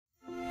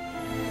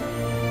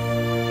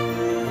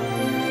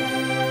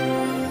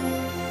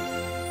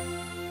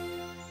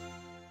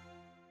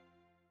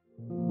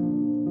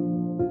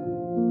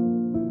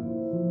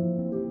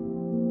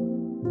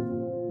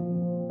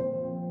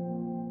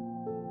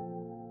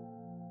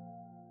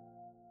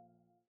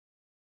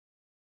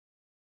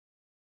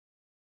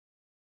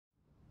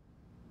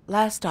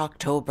Last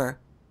October,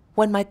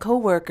 when my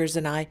co-workers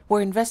and I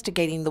were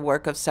investigating the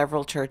work of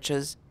several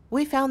churches,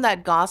 we found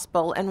that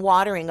gospel and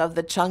watering of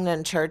the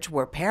Chungnan Church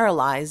were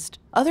paralyzed.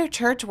 Other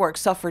church work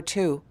suffered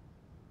too.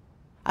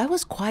 I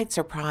was quite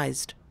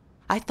surprised.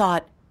 I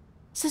thought,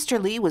 Sister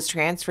Lee was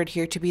transferred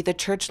here to be the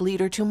church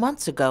leader 2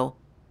 months ago.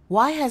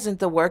 Why hasn't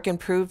the work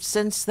improved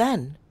since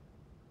then?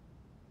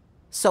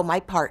 So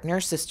my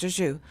partner, Sister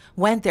Zhu,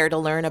 went there to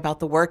learn about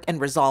the work and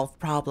resolve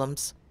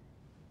problems.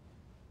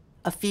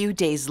 A few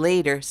days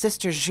later,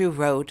 Sister Zhu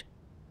wrote,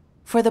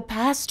 "For the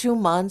past 2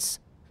 months,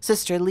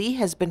 Sister Lee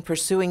has been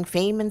pursuing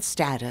fame and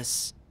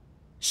status.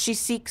 She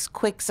seeks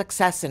quick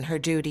success in her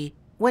duty.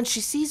 When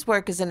she sees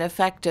work as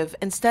ineffective,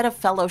 instead of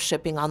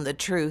fellowshipping on the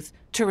truth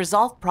to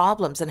resolve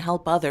problems and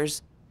help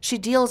others, she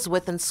deals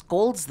with and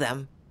scolds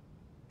them,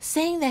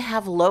 saying they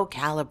have low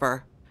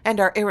caliber and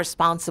are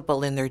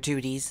irresponsible in their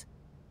duties.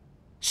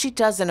 She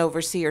doesn't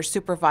oversee or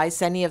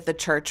supervise any of the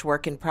church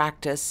work in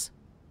practice,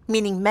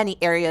 meaning many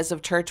areas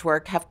of church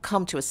work have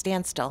come to a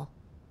standstill."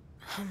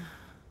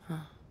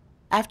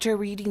 After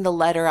reading the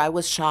letter, I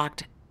was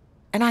shocked,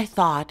 and I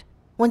thought,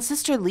 when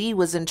Sister Lee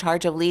was in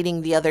charge of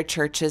leading the other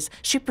churches,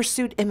 she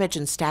pursued image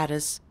and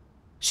status.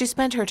 She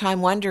spent her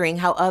time wondering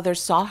how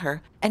others saw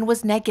her and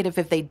was negative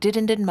if they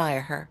didn't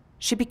admire her.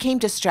 She became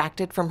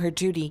distracted from her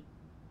duty,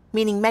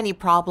 meaning many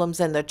problems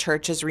in the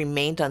churches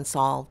remained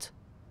unsolved.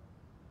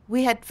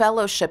 We had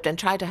fellowshipped and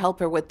tried to help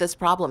her with this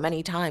problem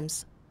many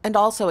times, and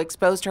also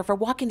exposed her for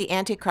walking the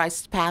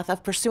Antichrist's path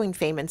of pursuing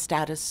fame and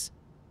status.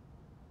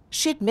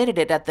 She admitted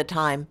it at the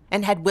time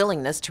and had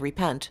willingness to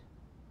repent.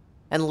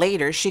 And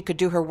later, she could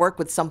do her work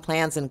with some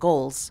plans and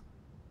goals.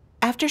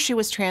 After she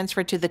was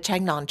transferred to the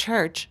Changnan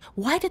Church,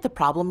 why did the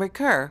problem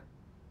recur?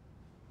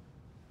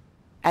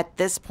 At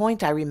this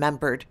point, I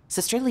remembered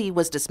Sister Lee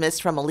was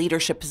dismissed from a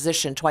leadership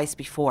position twice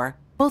before,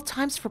 both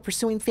times for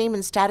pursuing fame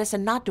and status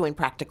and not doing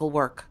practical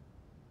work.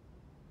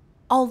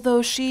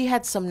 Although she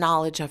had some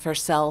knowledge of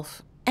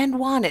herself and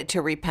wanted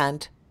to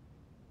repent,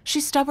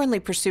 she stubbornly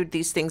pursued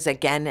these things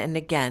again and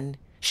again.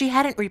 She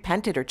hadn't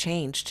repented or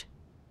changed.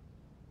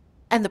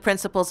 And the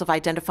principles of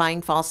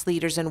identifying false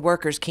leaders and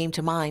workers came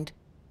to mind.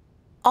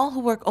 All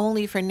who work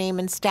only for name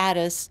and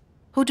status,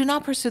 who do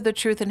not pursue the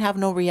truth and have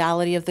no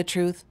reality of the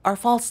truth, are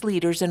false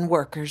leaders and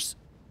workers.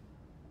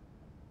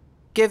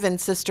 Given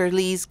Sister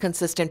Lee's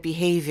consistent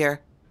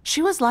behavior,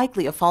 she was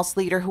likely a false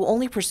leader who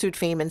only pursued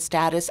fame and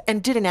status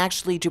and didn't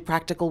actually do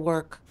practical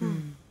work.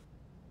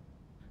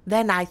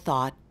 Then I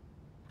thought,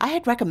 I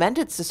had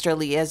recommended Sister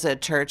Lee as a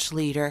church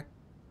leader.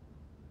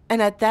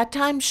 And at that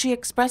time, she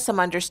expressed some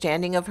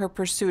understanding of her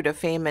pursuit of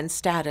fame and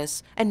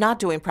status and not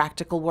doing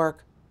practical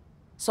work.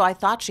 So I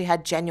thought she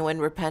had genuine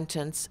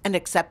repentance and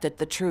accepted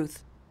the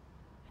truth.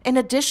 In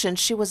addition,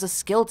 she was a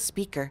skilled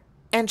speaker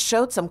and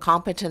showed some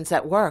competence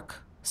at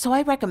work, so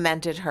I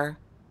recommended her.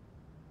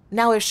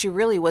 Now, if she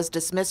really was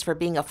dismissed for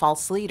being a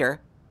false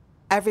leader,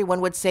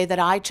 everyone would say that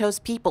I chose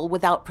people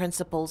without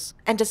principles,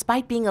 and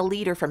despite being a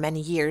leader for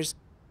many years,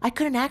 I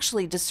couldn't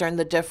actually discern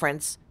the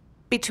difference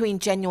between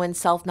genuine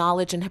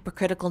self-knowledge and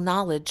hypocritical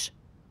knowledge.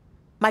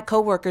 My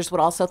co-workers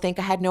would also think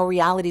I had no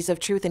realities of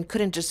truth and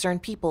couldn't discern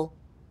people.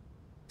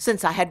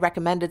 Since I had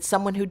recommended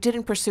someone who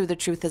didn't pursue the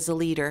truth as a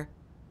leader,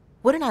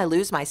 wouldn't I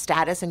lose my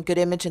status and good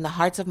image in the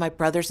hearts of my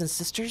brothers and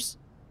sisters?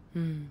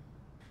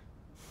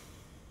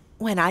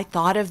 When I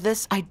thought of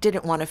this, I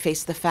didn't want to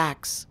face the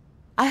facts.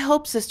 I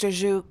hoped Sister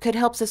Zhu could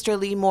help Sister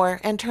Lee more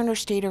and turn her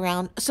state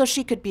around so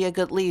she could be a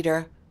good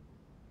leader.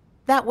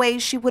 That way,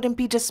 she wouldn't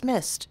be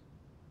dismissed.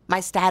 My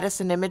status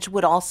and image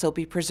would also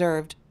be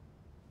preserved.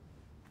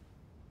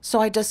 So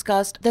I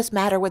discussed this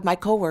matter with my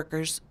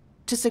co-workers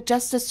to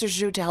suggest Sister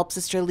Zhu to help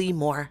Sister Lee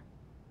more.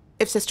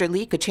 If Sister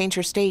Lee could change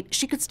her state,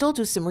 she could still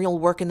do some real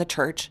work in the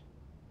church.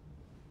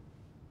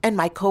 And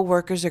my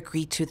co-workers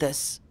agreed to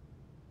this.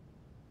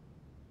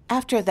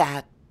 After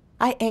that,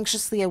 I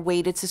anxiously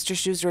awaited Sister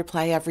Zhu's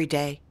reply every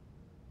day,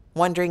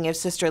 wondering if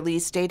Sister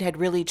Lee's state had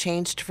really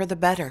changed for the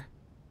better.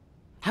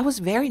 I was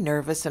very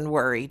nervous and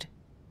worried.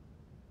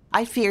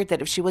 I feared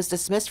that if she was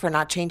dismissed for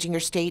not changing her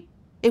state,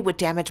 it would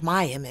damage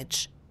my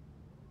image.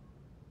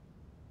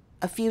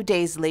 A few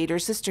days later,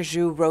 Sister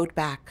Zhu wrote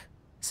back,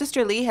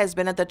 "Sister Lee has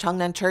been at the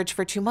Chungnan Church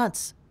for 2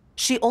 months.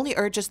 She only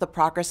urges the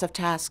progress of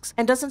tasks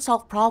and doesn't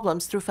solve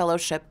problems through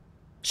fellowship.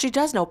 She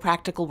does no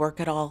practical work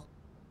at all.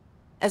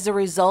 As a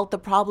result, the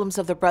problems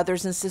of the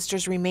brothers and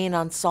sisters remain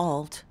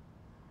unsolved."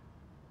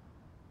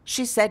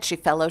 She said she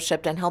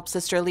fellowshipped and helped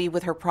Sister Lee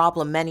with her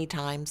problem many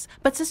times,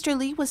 but Sister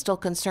Lee was still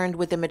concerned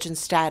with image and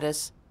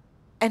status,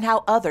 and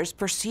how others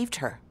perceived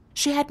her.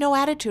 She had no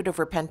attitude of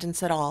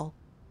repentance at all.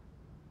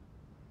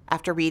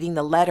 After reading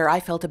the letter,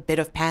 I felt a bit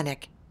of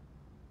panic.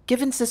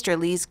 Given Sister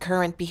Lee's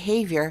current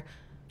behavior,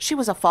 she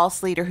was a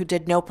false leader who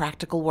did no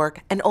practical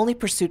work and only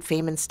pursued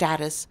fame and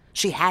status.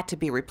 She had to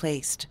be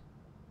replaced.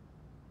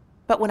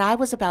 But when I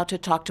was about to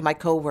talk to my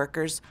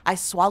co-workers, I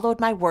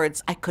swallowed my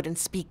words. I couldn't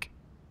speak.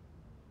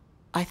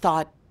 I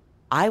thought,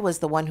 I was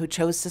the one who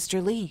chose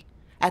Sister Lee.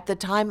 At the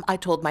time, I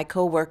told my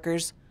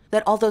co-workers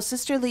that although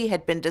Sister Lee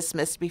had been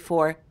dismissed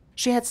before,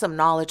 she had some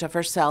knowledge of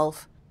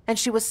herself and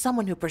she was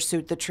someone who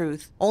pursued the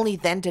truth. Only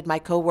then did my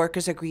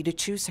co-workers agree to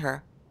choose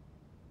her.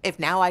 If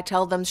now I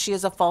tell them she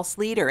is a false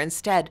leader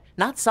instead,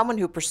 not someone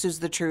who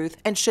pursues the truth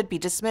and should be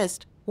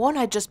dismissed, won't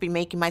I just be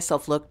making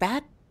myself look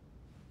bad?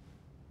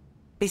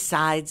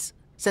 Besides,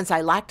 since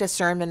I lack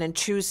discernment and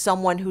choose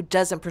someone who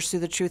doesn't pursue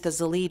the truth as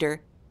a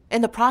leader,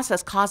 in the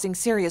process causing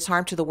serious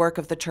harm to the work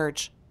of the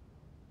church,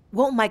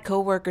 won't my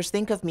co-workers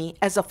think of me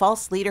as a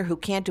false leader who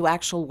can't do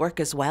actual work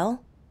as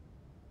well?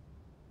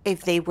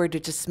 If they were to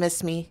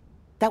dismiss me,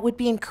 that would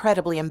be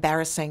incredibly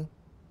embarrassing.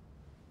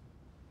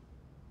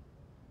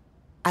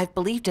 I've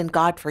believed in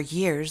God for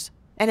years,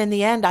 and in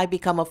the end I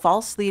become a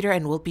false leader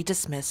and will be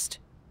dismissed.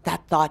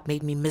 That thought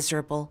made me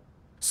miserable,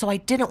 so I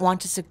didn't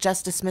want to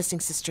suggest dismissing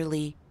Sister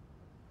Lee.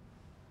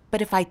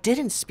 But if I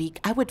didn't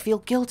speak, I would feel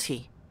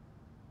guilty.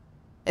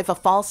 If a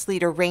false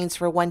leader reigns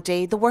for one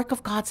day, the work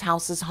of God's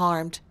house is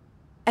harmed,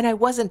 and I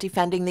wasn't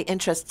defending the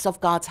interests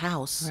of God's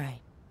house.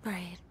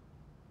 Right.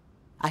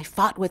 I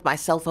fought with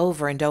myself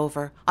over and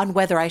over on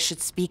whether I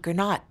should speak or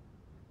not.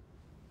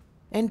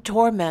 In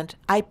torment,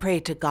 I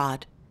prayed to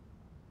God.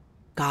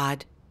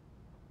 God,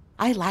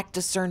 I lacked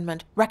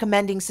discernment.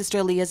 Recommending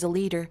Sister Lee as a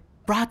leader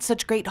brought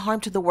such great harm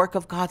to the work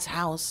of God's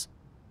house.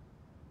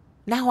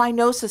 Now I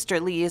know Sister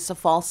Lee is a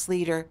false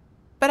leader,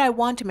 but I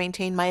want to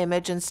maintain my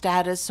image and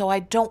status, so I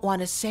don't want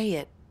to say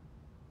it.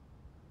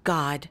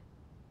 God,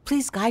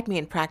 please guide me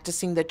in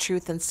practicing the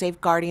truth and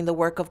safeguarding the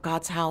work of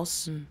God's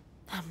house.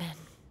 Amen.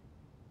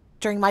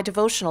 During my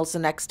devotionals the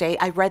next day,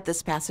 I read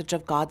this passage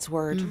of God's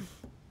Word.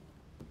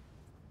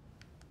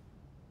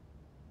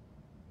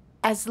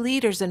 As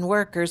leaders and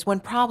workers, when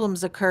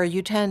problems occur,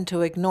 you tend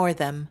to ignore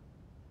them,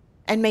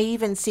 and may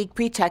even seek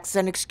pretexts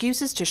and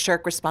excuses to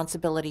shirk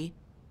responsibility.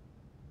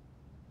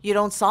 You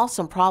don't solve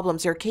some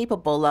problems you're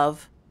capable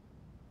of,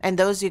 and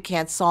those you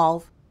can't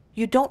solve,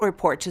 you don't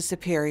report to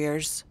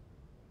superiors,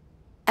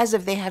 as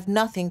if they have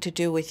nothing to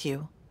do with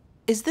you.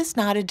 Is this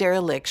not a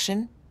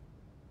dereliction?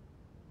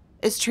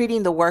 Is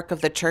treating the work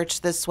of the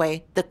church this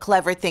way the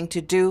clever thing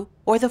to do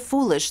or the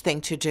foolish thing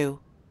to do?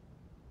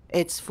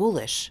 It's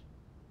foolish.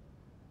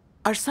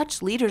 Are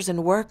such leaders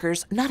and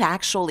workers not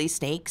actually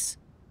snakes?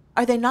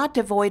 Are they not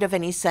devoid of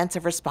any sense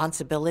of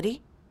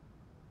responsibility?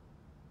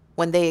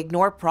 When they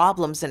ignore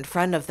problems in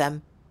front of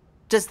them,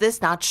 does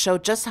this not show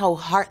just how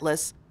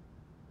heartless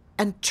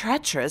and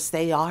treacherous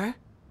they are?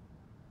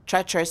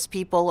 Treacherous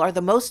people are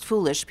the most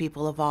foolish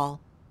people of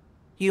all.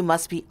 You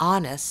must be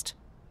honest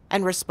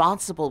and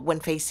responsible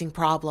when facing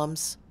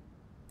problems,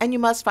 and you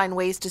must find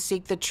ways to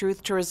seek the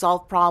truth to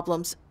resolve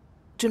problems.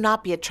 Do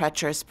not be a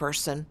treacherous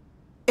person.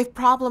 If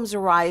problems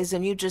arise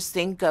and you just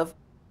think of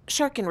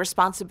shirking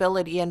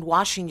responsibility and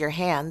washing your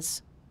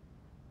hands,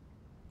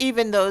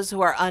 even those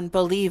who are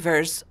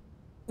unbelievers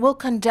will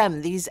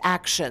condemn these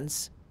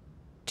actions.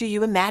 Do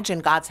you imagine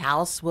God's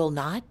house will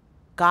not?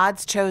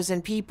 God's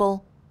chosen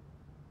people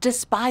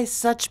despise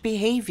such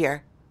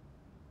behavior.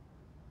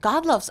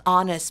 God loves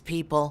honest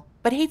people,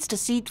 but hates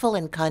deceitful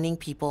and cunning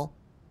people.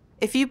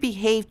 If you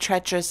behave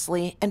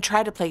treacherously and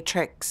try to play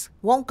tricks,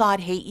 won't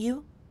God hate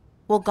you?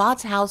 Will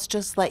God's house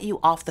just let you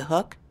off the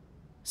hook?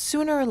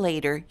 Sooner or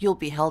later, you'll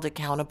be held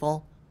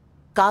accountable.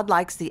 God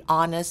likes the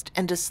honest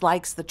and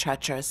dislikes the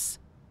treacherous.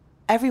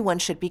 Everyone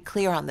should be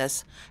clear on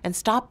this and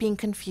stop being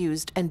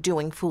confused and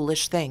doing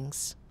foolish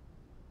things.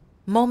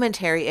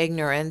 Momentary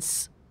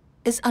ignorance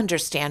is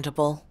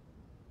understandable,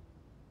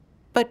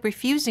 but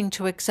refusing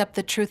to accept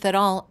the truth at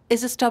all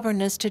is a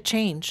stubbornness to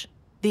change.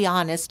 The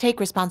honest take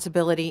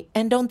responsibility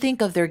and don't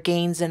think of their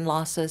gains and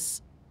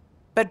losses,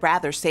 but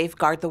rather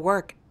safeguard the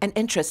work and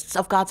interests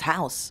of God's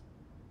house.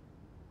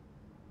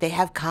 They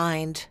have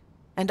kind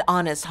and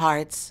honest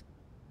hearts.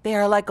 They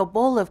are like a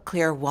bowl of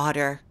clear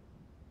water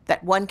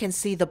that one can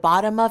see the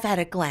bottom of at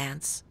a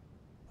glance.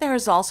 There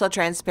is also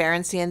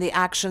transparency in the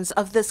actions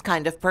of this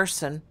kind of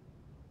person.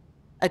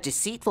 A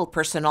deceitful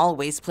person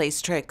always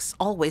plays tricks,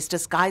 always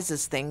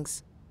disguises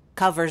things,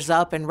 covers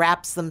up and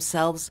wraps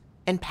themselves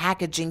in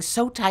packaging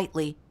so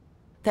tightly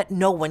that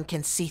no one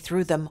can see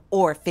through them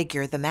or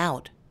figure them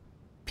out.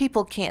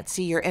 People can't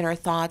see your inner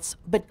thoughts,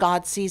 but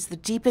God sees the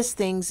deepest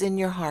things in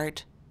your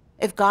heart.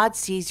 If God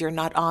sees you're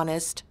not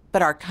honest,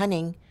 but are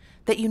cunning,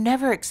 that you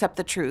never accept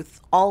the truth,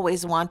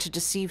 always want to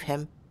deceive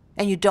Him,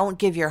 and you don't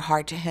give your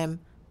heart to Him,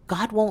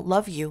 God won't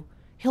love you.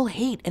 He'll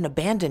hate and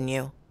abandon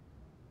you.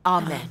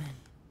 Amen.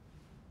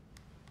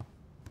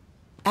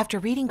 After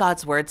reading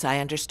God's words, I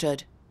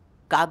understood.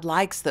 God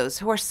likes those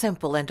who are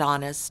simple and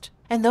honest,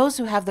 and those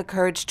who have the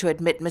courage to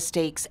admit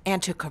mistakes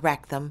and to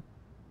correct them.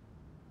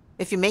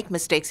 If you make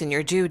mistakes in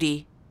your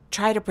duty,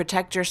 try to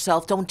protect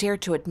yourself, don't dare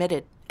to admit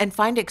it, and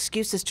find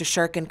excuses to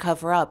shirk and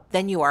cover up,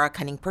 then you are a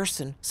cunning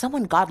person,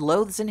 someone God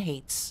loathes and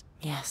hates.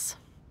 Yes.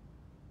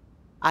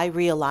 I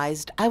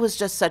realized I was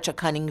just such a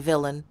cunning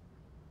villain.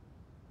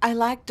 I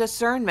lacked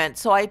discernment,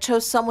 so I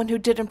chose someone who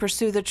didn't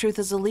pursue the truth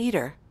as a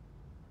leader,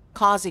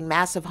 causing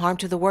massive harm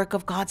to the work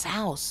of God's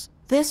house.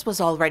 This was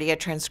already a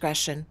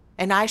transgression,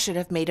 and I should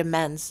have made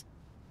amends.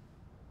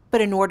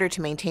 But in order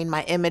to maintain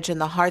my image in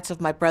the hearts of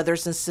my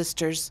brothers and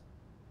sisters,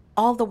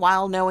 All the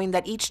while knowing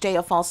that each day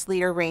a false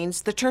leader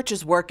reigns, the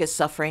church's work is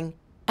suffering,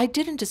 I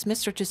didn't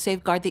dismiss her to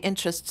safeguard the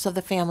interests of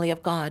the family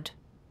of God.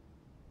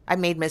 I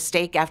made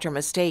mistake after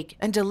mistake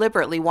and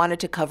deliberately wanted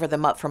to cover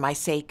them up for my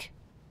sake.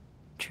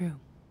 True.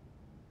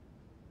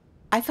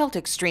 I felt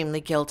extremely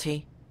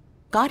guilty.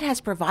 God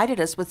has provided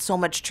us with so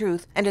much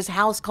truth and His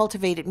house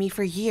cultivated me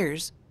for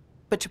years.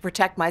 But to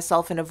protect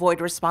myself and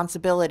avoid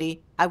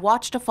responsibility, I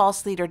watched a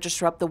false leader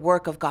disrupt the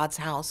work of God's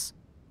house.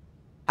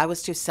 I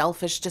was too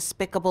selfish,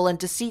 despicable, and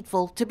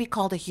deceitful to be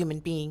called a human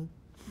being.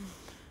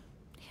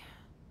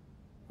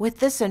 With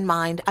this in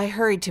mind, I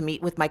hurried to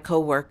meet with my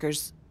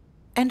co-workers.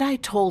 And I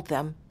told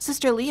them,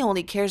 Sister Lee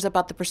only cares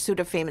about the pursuit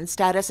of fame and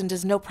status and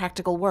does no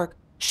practical work.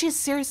 She is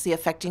seriously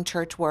affecting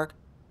church work.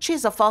 She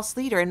is a false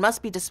leader and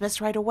must be dismissed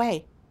right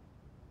away.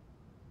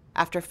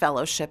 After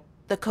fellowship,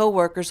 the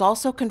co-workers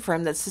also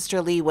confirmed that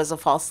Sister Lee was a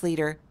false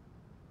leader,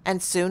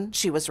 and soon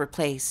she was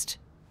replaced.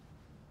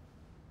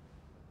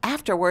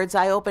 Afterwards,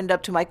 I opened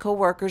up to my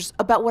co-workers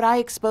about what I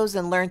exposed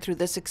and learned through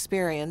this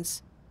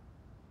experience.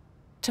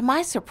 To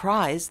my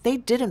surprise, they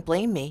didn't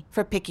blame me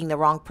for picking the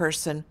wrong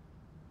person.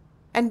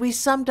 And we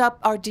summed up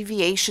our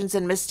deviations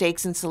and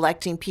mistakes in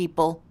selecting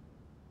people.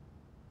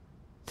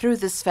 Through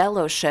this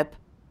fellowship,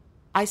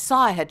 I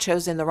saw I had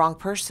chosen the wrong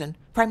person,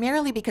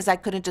 primarily because I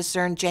couldn't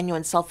discern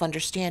genuine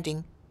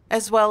self-understanding,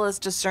 as well as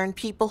discern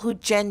people who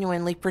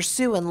genuinely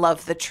pursue and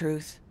love the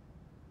truth.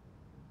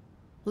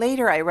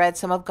 Later, I read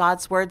some of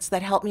God's words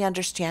that helped me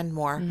understand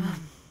more.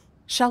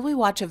 Shall we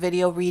watch a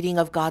video reading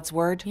of God's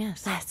word?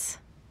 Yes. Let's.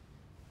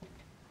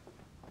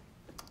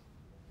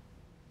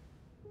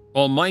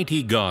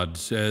 Almighty God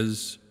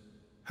says,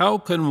 "How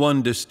can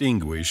one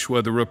distinguish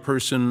whether a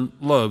person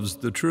loves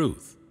the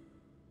truth?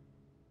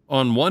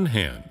 On one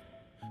hand,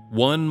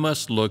 one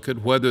must look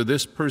at whether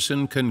this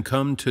person can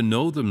come to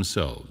know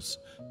themselves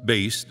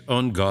based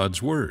on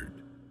God's Word.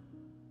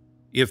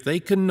 If they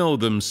can know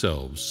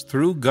themselves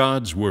through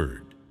God's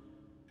Word,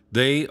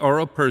 they are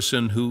a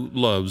person who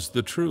loves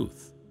the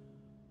truth.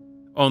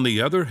 On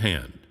the other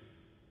hand,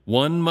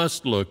 one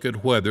must look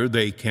at whether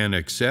they can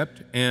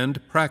accept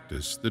and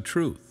practice the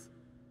truth.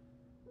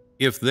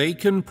 If they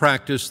can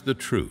practice the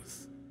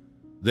truth,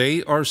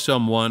 they are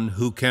someone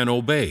who can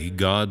obey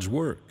God's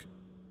work.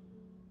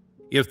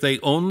 If they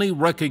only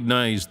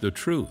recognize the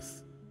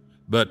truth,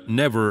 but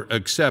never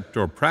accept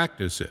or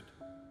practice it,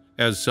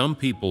 as some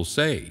people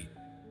say,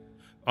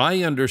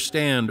 "I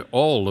understand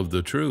all of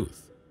the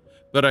truth,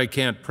 but I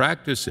can't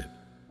practice it,"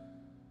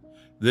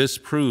 this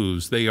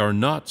proves they are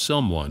not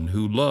someone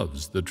who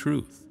loves the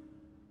truth.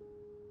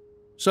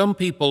 Some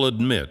people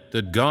admit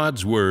that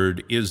God's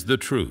Word is the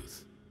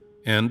truth,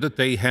 and that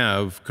they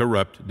have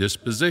corrupt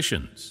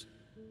dispositions,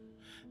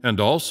 and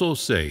also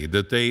say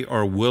that they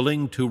are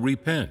willing to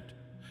repent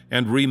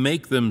and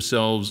remake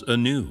themselves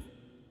anew.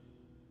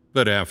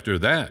 But after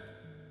that,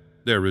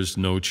 there is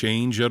no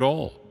change at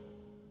all.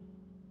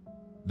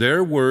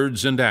 Their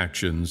words and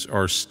actions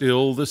are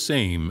still the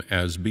same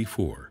as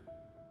before.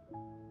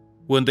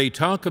 When they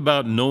talk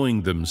about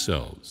knowing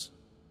themselves,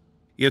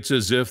 it's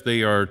as if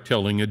they are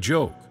telling a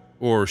joke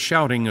or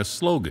shouting a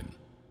slogan.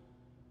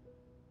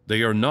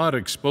 They are not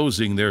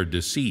exposing their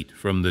deceit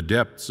from the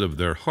depths of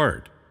their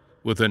heart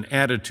with an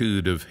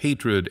attitude of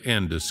hatred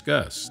and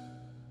disgust,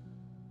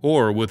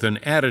 or with an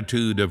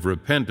attitude of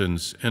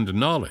repentance and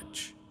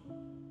knowledge.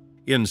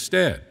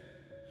 Instead,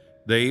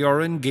 they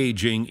are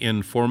engaging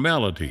in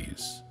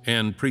formalities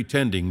and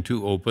pretending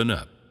to open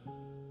up.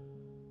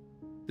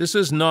 This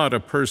is not a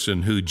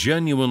person who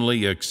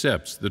genuinely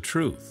accepts the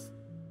truth.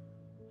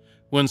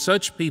 When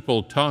such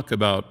people talk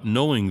about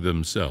knowing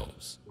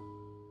themselves,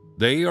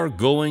 they are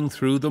going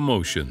through the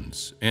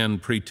motions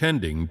and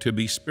pretending to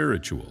be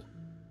spiritual.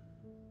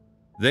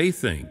 They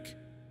think,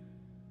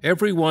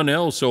 everyone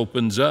else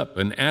opens up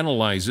and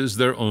analyzes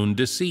their own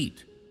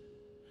deceit.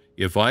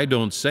 If I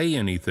don't say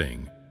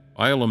anything,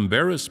 I'll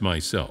embarrass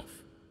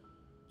myself,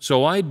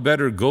 so I'd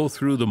better go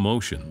through the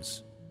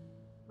motions.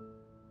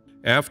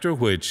 After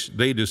which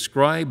they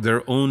describe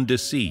their own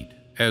deceit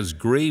as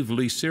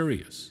gravely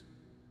serious,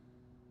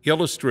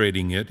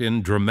 illustrating it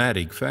in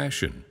dramatic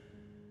fashion,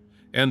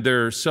 and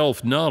their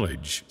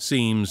self-knowledge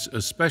seems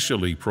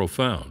especially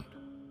profound.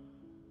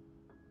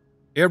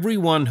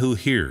 Everyone who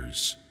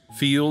hears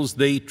feels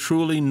they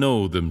truly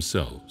know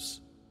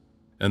themselves,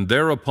 and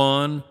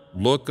thereupon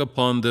look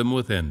upon them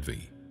with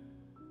envy,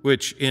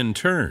 which in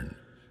turn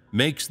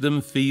makes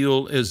them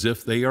feel as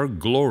if they are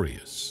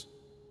glorious,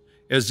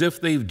 as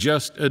if they've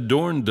just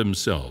adorned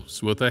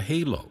themselves with a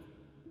halo.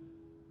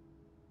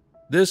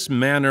 This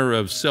manner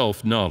of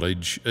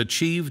self-knowledge,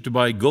 achieved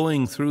by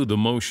going through the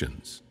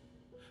motions,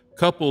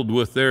 coupled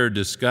with their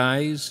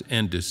disguise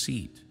and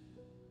deceit,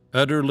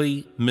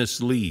 utterly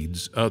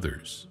misleads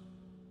others.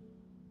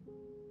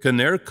 Can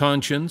their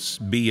conscience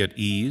be at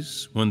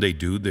ease when they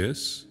do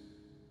this?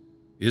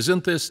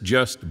 Isn't this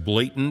just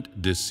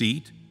blatant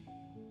deceit?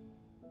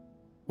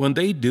 When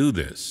they do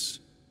this,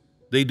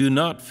 they do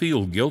not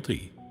feel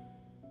guilty.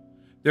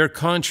 Their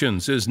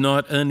conscience is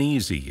not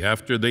uneasy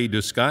after they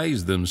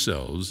disguise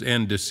themselves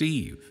and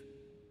deceive.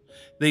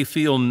 They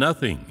feel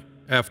nothing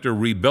after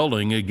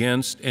rebelling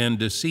against and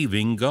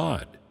deceiving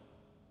God.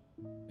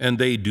 And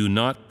they do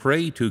not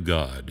pray to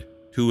God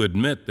to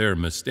admit their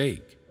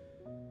mistake.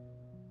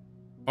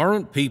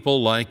 Aren't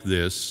people like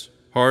this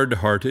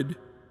hard-hearted?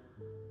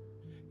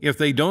 If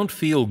they don't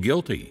feel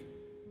guilty,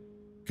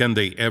 can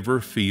they ever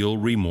feel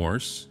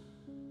remorse?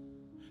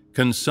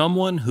 Can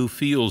someone who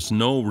feels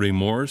no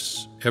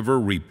remorse ever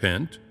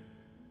repent?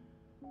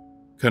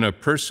 Can a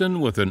person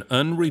with an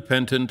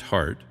unrepentant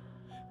heart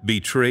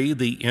betray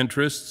the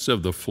interests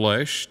of the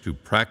flesh to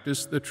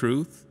practice the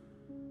truth?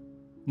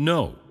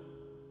 No.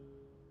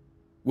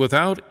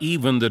 Without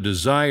even the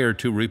desire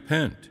to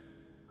repent,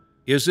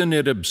 isn't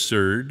it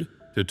absurd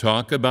to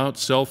talk about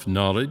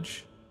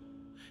self-knowledge?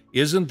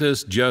 Isn't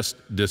this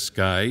just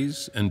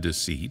disguise and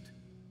deceit?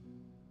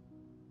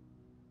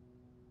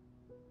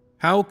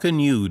 How can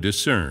you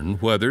discern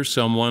whether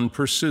someone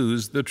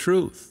pursues the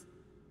truth?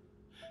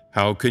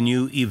 How can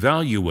you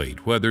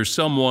evaluate whether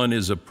someone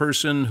is a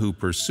person who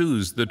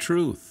pursues the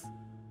truth?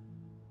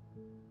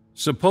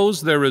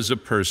 Suppose there is a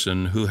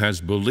person who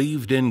has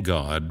believed in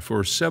God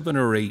for 7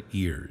 or 8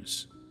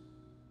 years.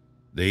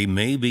 They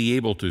may be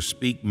able to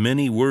speak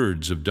many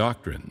words of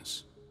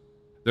doctrines.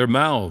 Their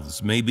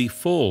mouths may be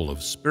full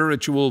of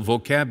spiritual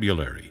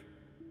vocabulary.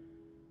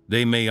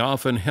 They may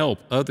often help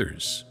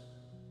others.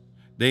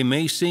 They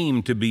may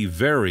seem to be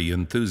very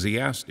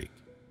enthusiastic.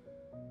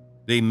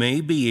 They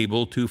may be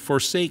able to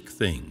forsake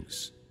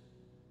things,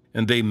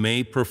 and they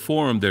may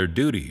perform their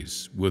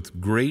duties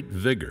with great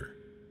vigor.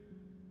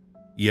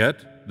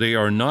 Yet they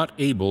are not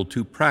able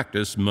to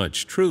practice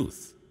much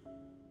truth,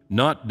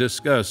 not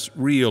discuss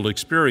real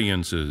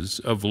experiences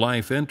of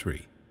life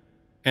entry,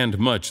 and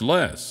much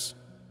less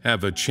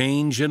have a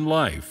change in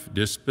life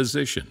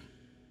disposition.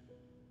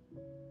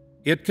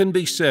 It can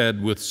be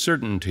said with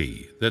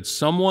certainty that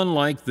someone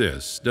like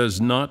this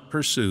does not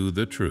pursue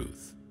the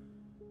truth.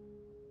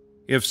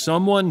 If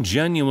someone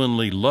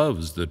genuinely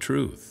loves the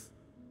truth,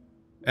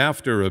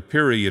 after a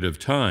period of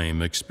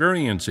time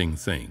experiencing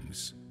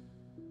things,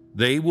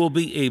 they will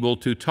be able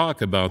to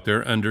talk about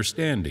their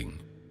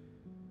understanding,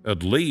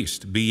 at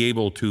least be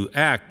able to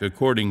act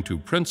according to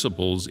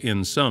principles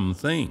in some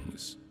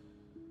things.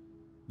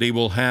 They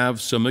will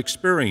have some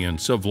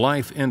experience of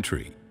life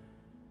entry,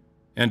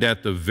 and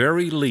at the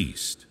very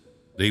least,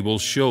 they will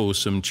show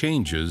some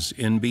changes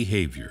in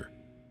behavior.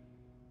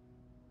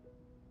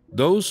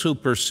 Those who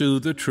pursue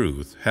the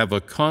truth have a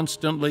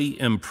constantly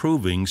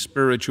improving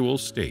spiritual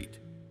state.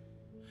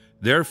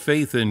 Their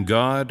faith in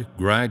God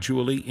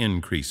gradually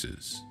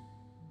increases.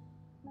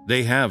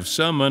 They have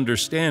some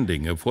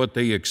understanding of what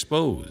they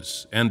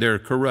expose and their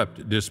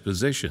corrupt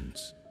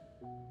dispositions.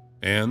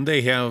 And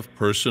they have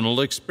personal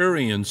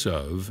experience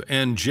of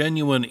and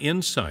genuine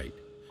insight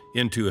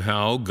into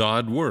how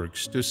God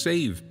works to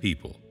save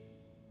people.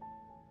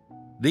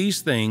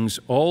 These things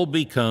all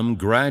become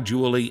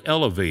gradually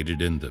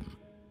elevated in them.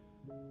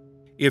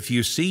 If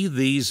you see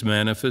these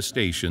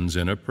manifestations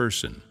in a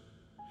person,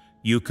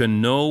 you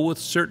can know with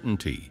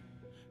certainty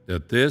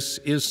that this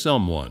is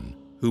someone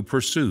who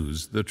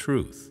pursues the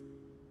truth.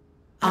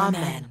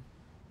 Amen.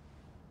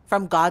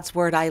 From God's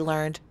Word I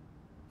learned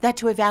that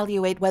to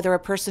evaluate whether a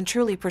person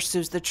truly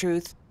pursues the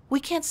truth, we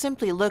can't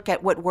simply look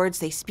at what words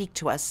they speak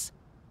to us.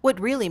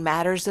 What really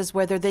matters is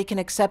whether they can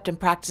accept and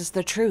practice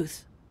the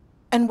truth,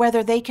 and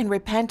whether they can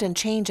repent and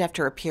change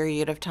after a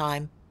period of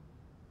time.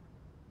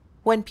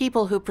 When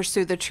people who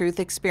pursue the truth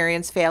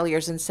experience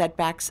failures and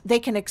setbacks, they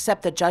can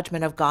accept the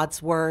judgment of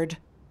God's Word,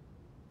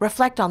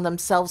 reflect on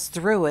themselves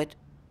through it,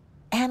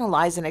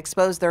 analyze and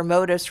expose their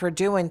motives for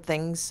doing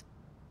things,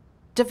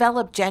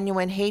 develop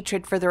genuine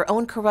hatred for their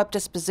own corrupt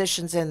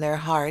dispositions in their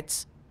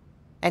hearts,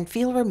 and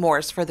feel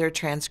remorse for their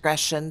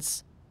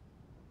transgressions,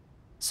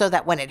 so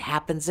that when it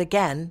happens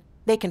again,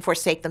 they can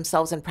forsake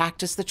themselves and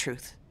practice the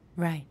truth.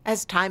 Right.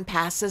 As time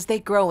passes, they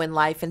grow in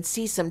life and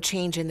see some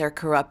change in their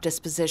corrupt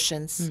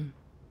dispositions.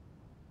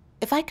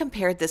 If I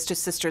compared this to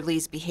Sister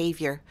Lee's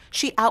behavior,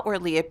 she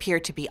outwardly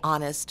appeared to be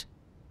honest.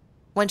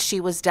 When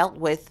she was dealt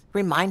with,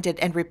 reminded,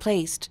 and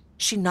replaced,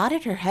 she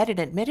nodded her head and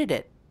admitted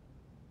it.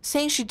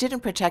 Saying she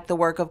didn't protect the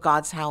work of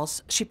God's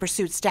house, she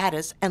pursued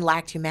status and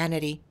lacked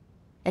humanity,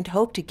 and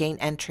hoped to gain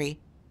entry.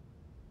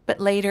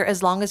 But later,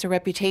 as long as her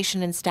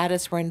reputation and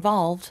status were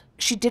involved,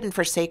 she didn't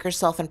forsake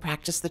herself and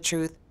practice the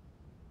truth,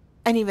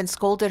 and even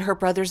scolded her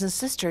brothers and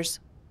sisters,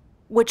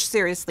 which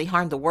seriously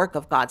harmed the work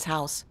of God's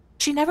house.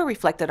 She never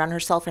reflected on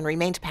herself and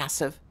remained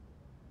passive.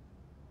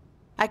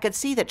 I could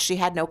see that she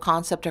had no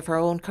concept of her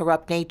own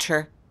corrupt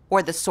nature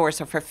or the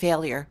source of her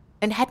failure,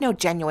 and had no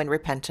genuine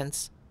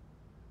repentance.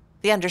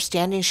 The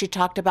understanding she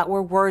talked about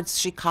were words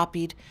she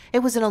copied. It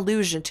was an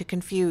illusion to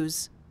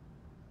confuse.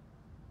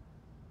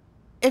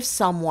 If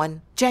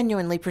someone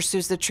genuinely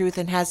pursues the truth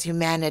and has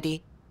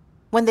humanity,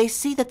 when they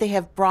see that they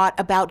have brought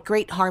about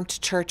great harm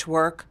to church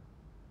work,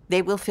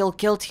 they will feel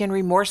guilty and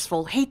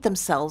remorseful, hate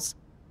themselves,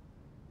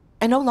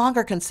 and no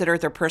longer consider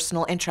their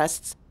personal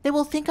interests. They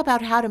will think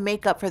about how to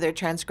make up for their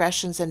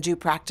transgressions and do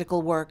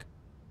practical work,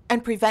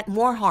 and prevent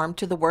more harm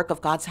to the work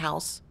of God's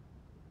house.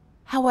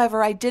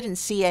 However, I didn't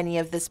see any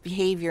of this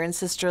behavior in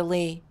Sister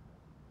Lee.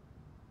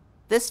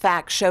 This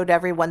fact showed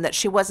everyone that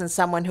she wasn't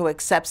someone who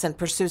accepts and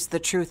pursues the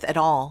truth at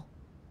all.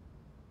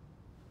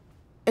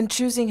 In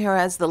choosing her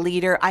as the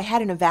leader, I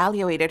hadn't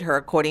evaluated her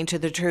according to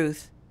the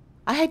truth.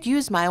 I had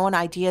used my own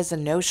ideas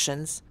and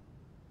notions.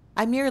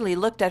 I merely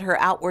looked at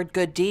her outward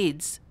good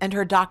deeds and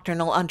her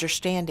doctrinal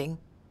understanding,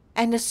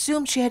 and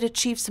assumed she had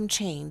achieved some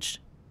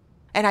change.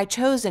 And I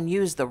chose and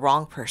used the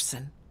wrong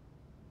person.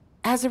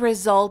 As a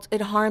result,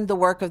 it harmed the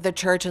work of the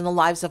church and the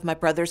lives of my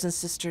brothers and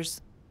sisters.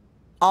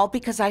 All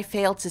because I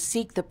failed to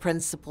seek the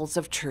principles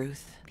of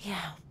truth.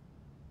 Yeah.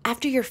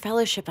 After your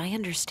fellowship, I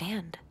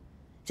understand.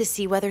 To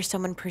see whether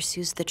someone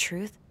pursues the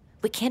truth,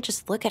 we can't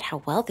just look at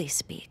how well they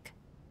speak.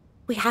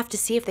 We have to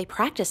see if they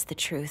practice the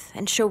truth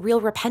and show real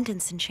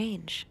repentance and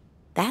change.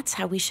 That's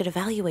how we should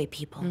evaluate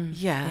people.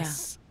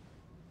 Yes.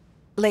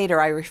 Yeah. Later,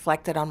 I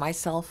reflected on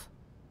myself.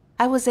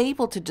 I was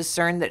able to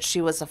discern that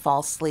she was a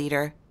false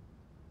leader.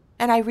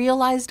 And I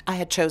realized I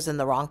had chosen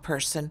the wrong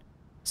person.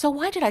 So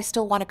why did I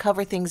still want to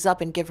cover things up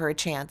and give her a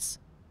chance?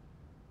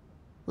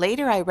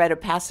 Later, I read a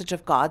passage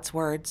of God's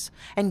words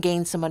and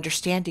gained some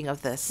understanding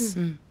of this.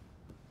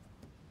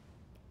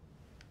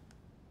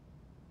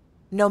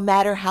 No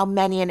matter how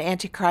many an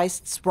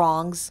Antichrist's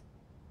wrongs,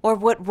 or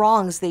what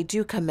wrongs they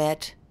do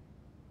commit,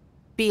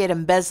 be it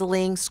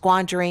embezzling,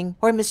 squandering,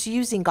 or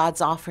misusing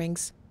God's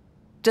offerings,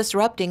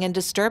 disrupting and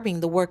disturbing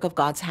the work of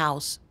God's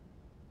house,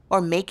 or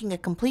making a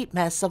complete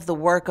mess of the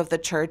work of the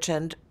church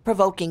and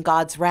provoking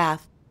God's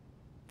wrath,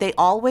 they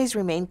always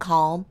remain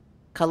calm,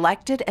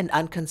 collected, and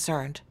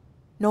unconcerned.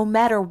 No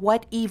matter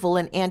what evil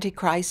an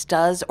Antichrist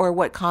does or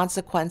what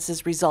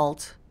consequences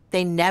result,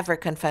 they never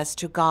confess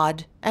to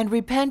God and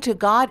repent to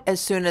God as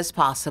soon as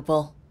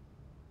possible.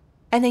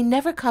 And they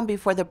never come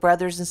before the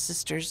brothers and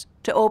sisters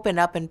to open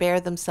up and bare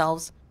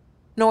themselves,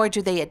 nor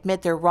do they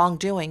admit their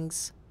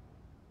wrongdoings,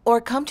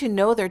 or come to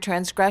know their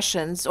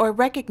transgressions or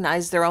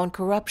recognize their own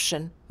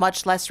corruption,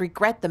 much less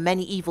regret the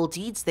many evil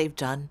deeds they've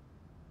done.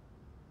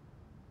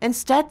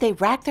 Instead, they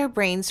rack their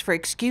brains for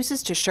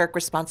excuses to shirk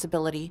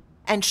responsibility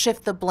and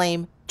shift the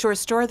blame to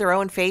restore their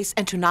own face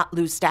and to not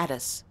lose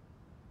status.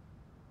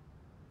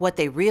 What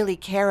they really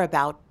care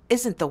about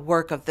isn't the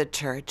work of the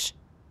church.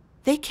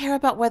 They care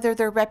about whether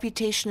their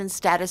reputation and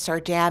status are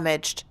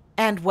damaged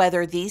and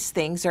whether these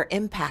things are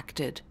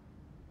impacted.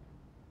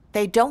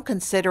 They don't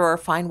consider or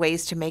find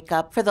ways to make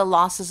up for the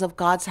losses of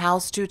God's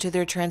house due to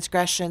their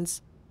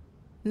transgressions,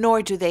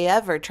 nor do they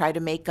ever try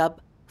to make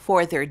up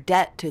for their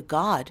debt to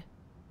God.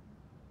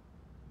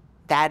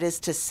 That is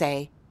to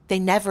say, they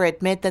never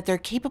admit that they're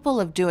capable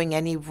of doing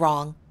any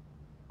wrong,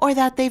 or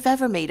that they've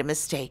ever made a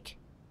mistake.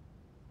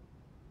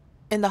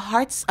 In the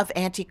hearts of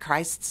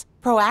Antichrists,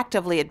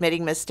 proactively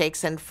admitting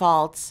mistakes and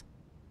faults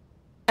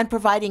and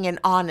providing an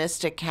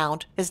honest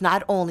account is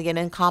not only an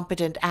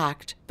incompetent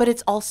act, but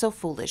it's also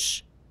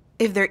foolish.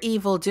 If their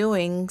evil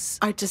doings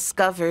are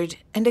discovered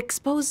and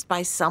exposed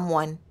by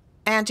someone,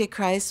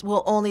 Antichrist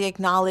will only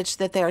acknowledge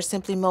that they are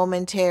simply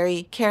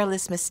momentary,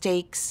 careless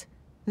mistakes,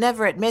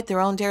 never admit their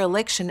own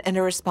dereliction and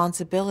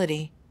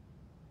irresponsibility.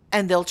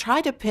 And they'll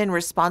try to pin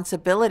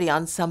responsibility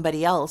on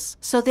somebody else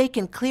so they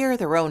can clear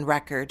their own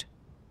record.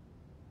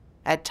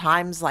 At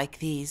times like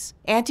these,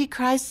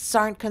 Antichrists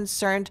aren't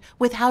concerned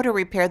with how to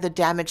repair the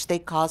damage they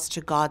caused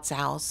to God's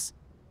house,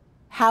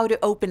 how to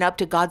open up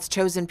to God's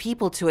chosen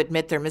people to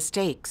admit their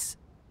mistakes,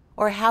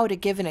 or how to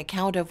give an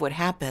account of what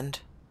happened.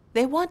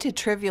 They want to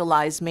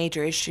trivialize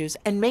major issues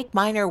and make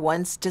minor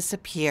ones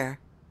disappear.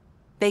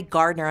 They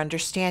garner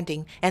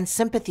understanding and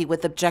sympathy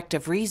with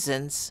objective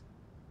reasons.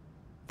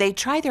 They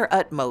try their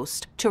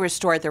utmost to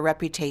restore their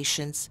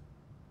reputations,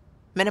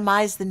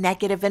 minimize the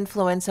negative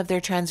influence of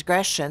their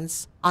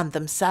transgressions on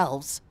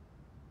themselves,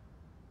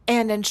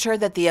 and ensure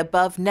that the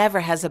above never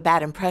has a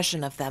bad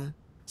impression of them,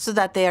 so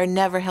that they are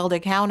never held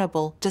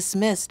accountable,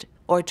 dismissed,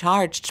 or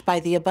charged by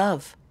the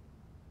above.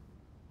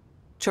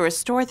 To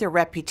restore their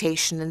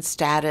reputation and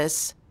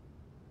status,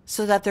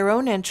 so that their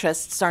own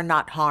interests are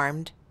not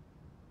harmed,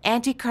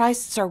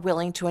 Antichrists are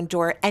willing to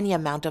endure any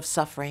amount of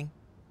suffering.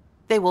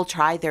 They will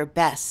try their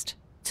best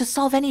to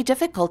solve any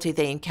difficulty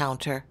they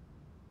encounter.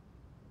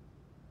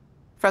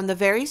 From the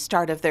very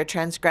start of their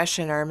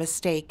transgression or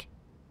mistake,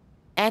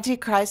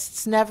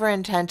 Antichrists never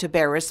intend to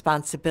bear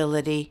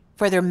responsibility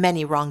for their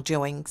many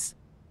wrongdoings,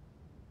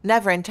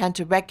 never intend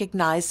to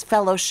recognize,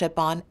 fellowship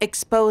on,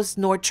 expose,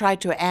 nor try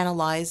to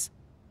analyze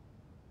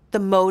the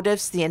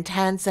motives, the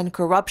intents, and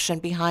corruption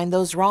behind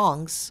those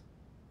wrongs.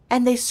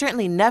 And they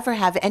certainly never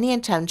have any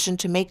intention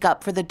to make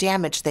up for the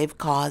damage they've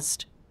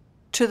caused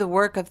to the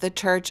work of the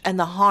church and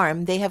the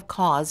harm they have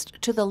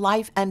caused to the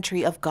life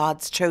entry of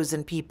God's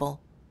chosen people.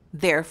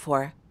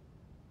 Therefore,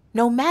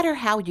 no matter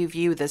how you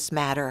view this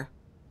matter,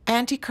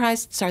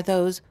 Antichrists are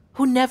those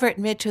who never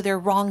admit to their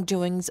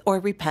wrongdoings or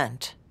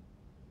repent.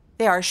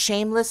 They are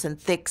shameless and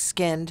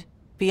thick-skinned,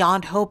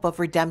 beyond hope of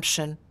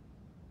redemption,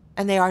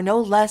 and they are no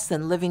less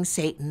than living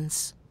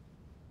Satans.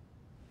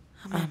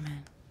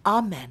 Amen.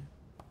 Amen.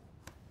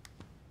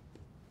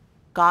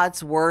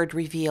 God's word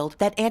revealed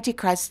that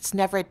Antichrists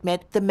never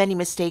admit the many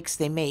mistakes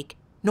they make,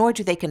 nor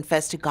do they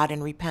confess to God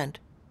and repent.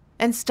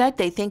 Instead,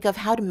 they think of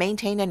how to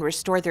maintain and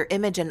restore their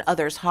image in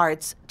others'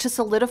 hearts to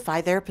solidify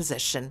their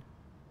position.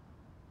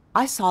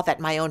 I saw that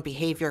my own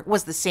behavior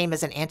was the same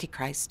as an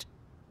antichrist.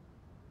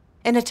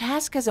 In a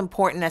task as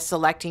important as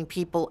selecting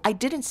people, I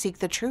didn't seek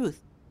the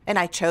truth, and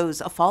I chose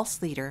a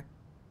false leader,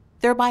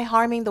 thereby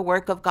harming the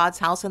work of God's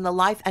house and the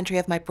life entry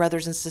of my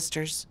brothers and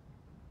sisters.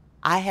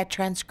 I had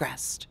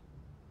transgressed,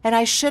 and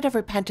I should have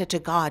repented to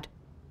God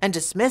and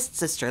dismissed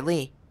Sister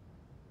Lee,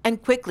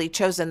 and quickly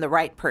chosen the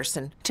right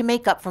person to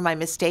make up for my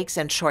mistakes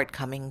and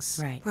shortcomings.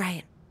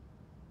 Right.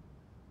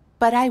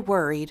 But I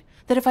worried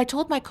that if I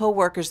told my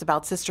co-workers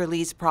about Sister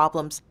Lee's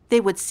problems, they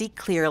would see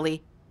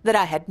clearly that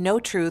I had no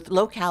truth,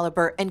 low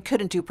caliber, and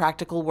couldn't do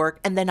practical work,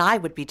 and then I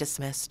would be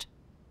dismissed.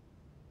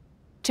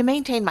 To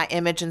maintain my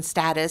image and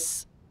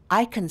status,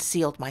 I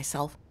concealed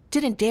myself,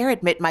 didn't dare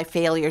admit my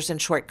failures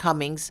and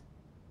shortcomings,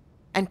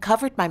 and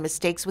covered my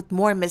mistakes with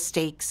more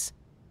mistakes,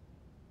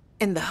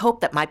 in the hope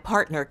that my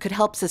partner could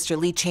help Sister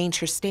Lee change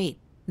her state.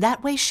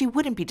 That way she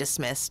wouldn't be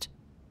dismissed,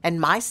 and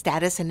my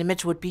status and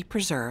image would be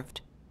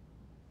preserved.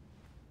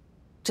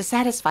 To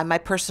satisfy my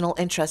personal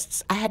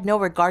interests, I had no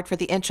regard for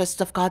the interests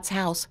of God's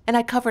house, and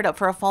I covered up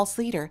for a false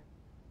leader.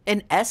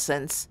 In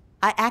essence,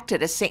 I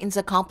acted as Satan's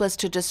accomplice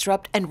to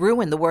disrupt and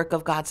ruin the work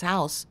of God's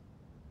house.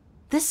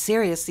 This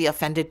seriously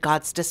offended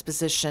God's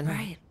disposition.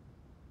 Right.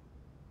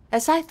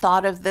 As I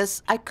thought of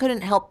this, I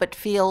couldn't help but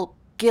feel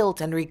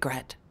guilt and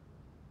regret.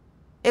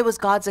 It was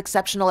God's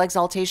exceptional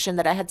exaltation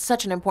that I had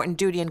such an important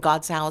duty in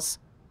God's house.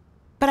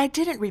 But I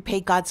didn't repay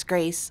God's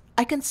grace.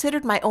 I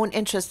considered my own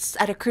interests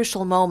at a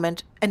crucial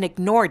moment and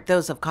ignored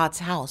those of God's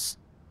house.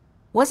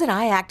 Wasn't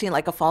I acting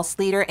like a false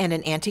leader and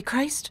an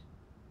antichrist?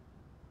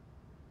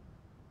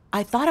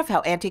 I thought of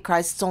how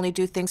antichrists only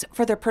do things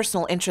for their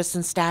personal interests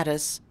and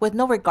status, with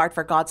no regard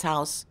for God's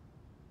house.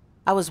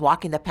 I was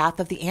walking the path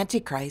of the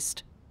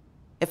antichrist.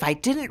 If I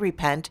didn't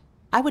repent,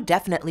 I would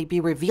definitely be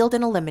revealed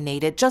and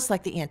eliminated, just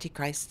like the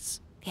antichrists.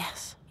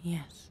 Yes.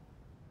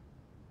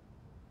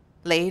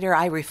 Later,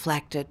 I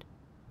reflected.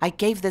 I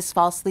gave this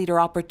false leader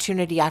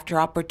opportunity after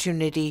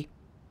opportunity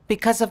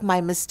because of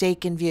my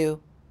mistaken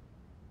view,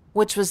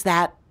 which was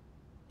that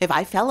if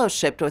I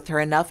fellowshipped with her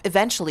enough,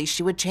 eventually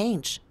she would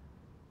change.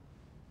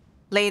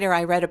 Later,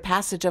 I read a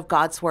passage of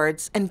God's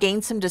words and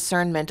gained some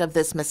discernment of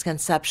this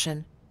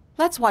misconception.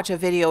 Let's watch a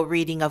video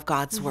reading of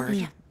God's word.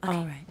 Yeah. Okay.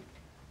 All right.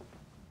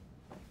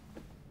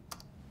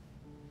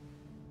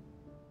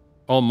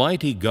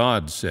 Almighty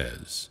God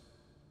says,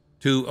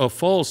 to a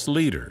false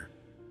leader,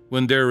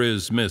 when there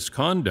is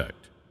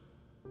misconduct,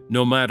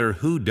 no matter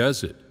who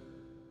does it,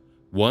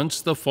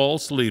 once the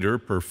false leader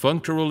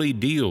perfunctorily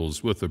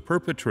deals with the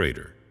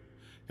perpetrator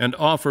and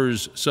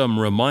offers some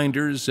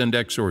reminders and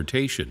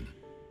exhortation,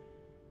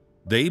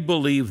 they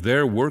believe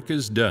their work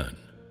is done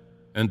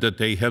and that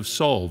they have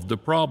solved the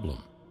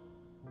problem.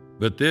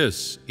 But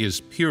this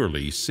is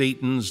purely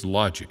Satan's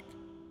logic.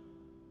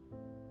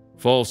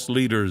 False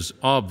leaders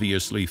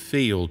obviously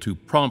fail to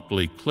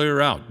promptly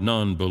clear out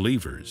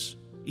non-believers,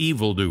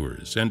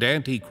 evildoers, and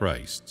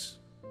antichrists.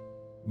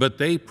 But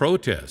they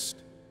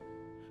protest.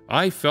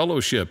 I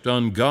fellowshipped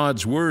on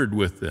God's word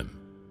with them.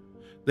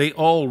 They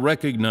all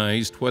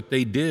recognized what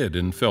they did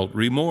and felt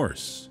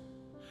remorse.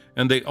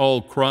 And they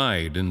all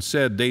cried and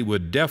said they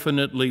would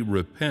definitely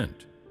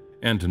repent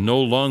and no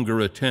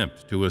longer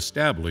attempt to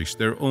establish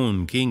their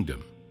own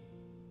kingdom.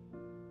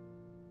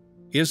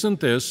 Isn't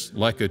this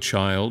like a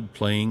child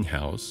playing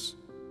house?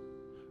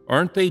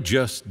 Aren't they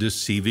just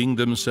deceiving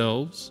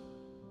themselves?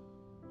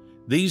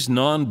 These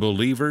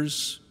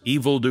non-believers,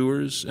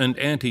 evildoers, and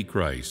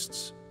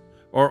antichrists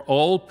are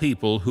all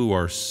people who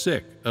are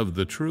sick of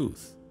the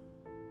truth.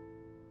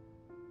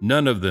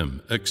 None of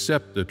them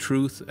accept the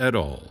truth at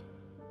all,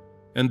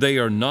 and they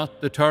are not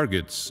the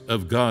targets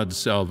of God's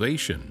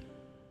salvation.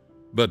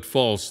 But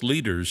false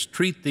leaders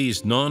treat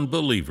these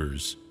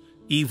non-believers,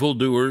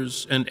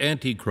 evildoers, and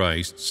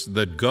antichrists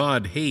that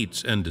God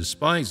hates and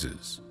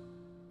despises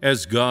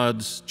as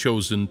God's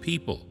chosen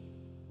people,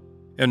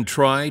 and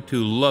try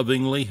to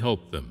lovingly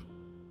help them.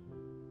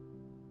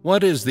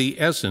 What is the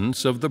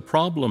essence of the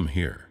problem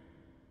here?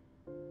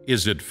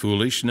 Is it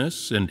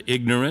foolishness and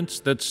ignorance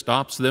that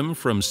stops them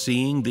from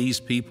seeing these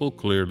people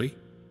clearly?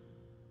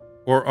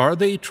 Or are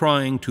they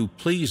trying to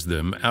please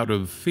them out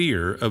of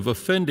fear of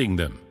offending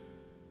them?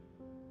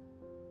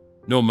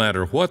 No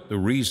matter what the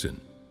reason,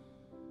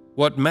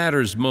 what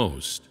matters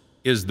most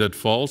is that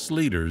false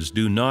leaders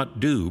do not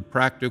do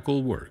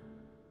practical work.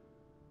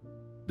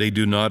 They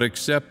do not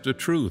accept the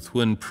truth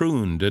when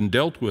pruned and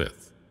dealt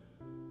with,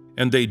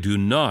 and they do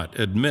not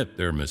admit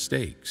their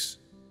mistakes.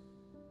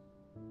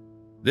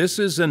 This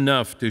is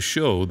enough to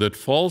show that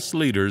false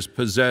leaders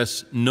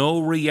possess no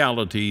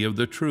reality of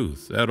the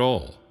truth at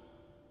all.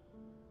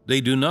 They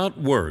do not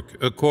work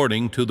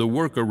according to the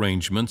work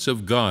arrangements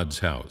of God's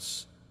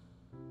house,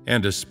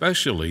 and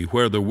especially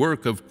where the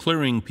work of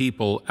clearing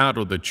people out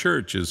of the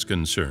church is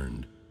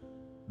concerned,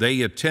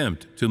 they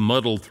attempt to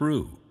muddle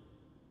through.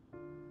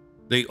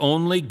 They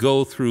only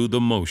go through the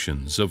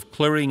motions of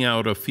clearing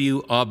out a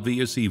few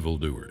obvious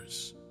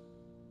evildoers.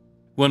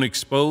 When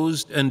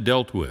exposed and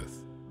dealt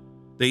with,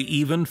 they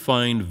even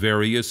find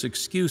various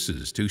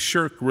excuses to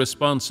shirk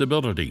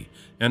responsibility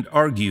and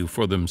argue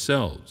for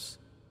themselves.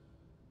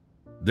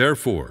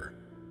 Therefore,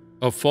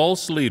 a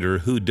false leader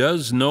who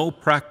does no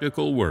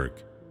practical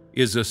work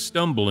is a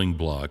stumbling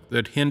block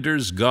that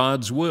hinders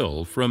God's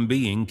will from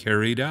being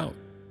carried out.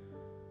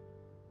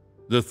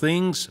 The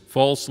things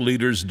false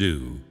leaders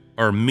do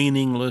are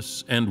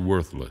meaningless and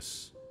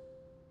worthless.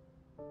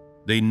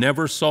 They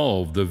never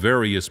solve the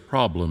various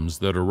problems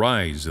that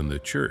arise in the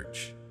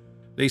church.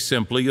 They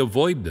simply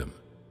avoid them,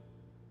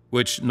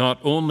 which not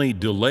only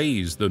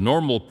delays the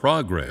normal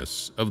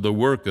progress of the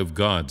work of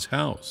God's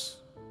house,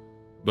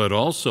 but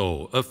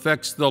also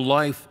affects the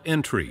life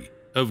entry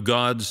of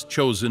God's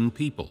chosen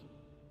people.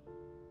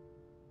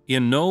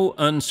 In no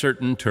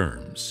uncertain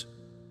terms,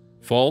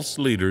 false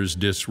leaders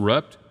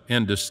disrupt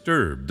and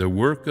disturb the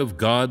work of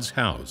God's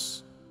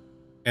house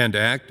and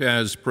act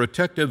as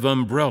protective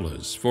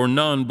umbrellas for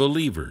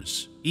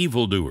non-believers,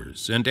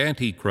 evildoers, and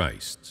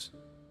antichrists.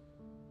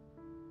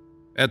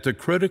 At the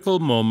critical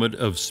moment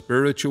of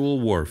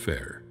spiritual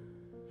warfare,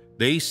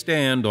 they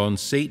stand on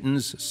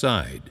Satan's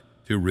side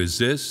to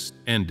resist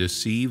and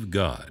deceive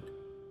God.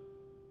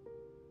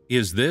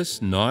 Is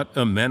this not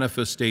a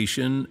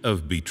manifestation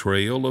of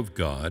betrayal of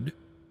God?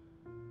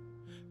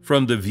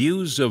 From the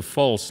views of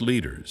false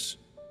leaders,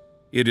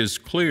 it is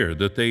clear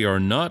that they are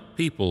not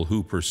people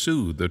who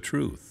pursue the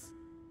truth.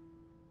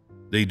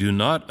 They do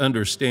not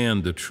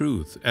understand the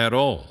truth at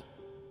all,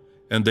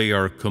 and they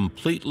are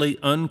completely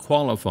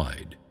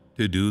unqualified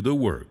to do the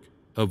work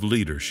of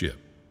leadership.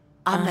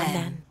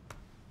 Amen.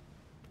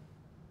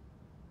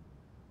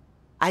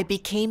 I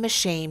became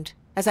ashamed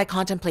as I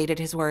contemplated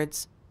his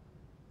words.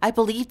 I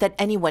believed that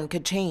anyone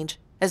could change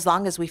as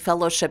long as we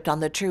fellowshipped on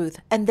the truth,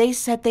 and they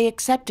said they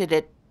accepted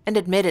it and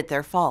admitted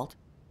their fault.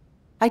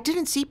 I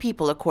didn't see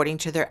people according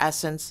to their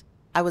essence.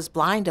 I was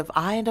blind of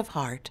eye and of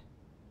heart.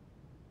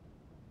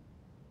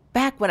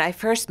 Back when I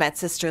first met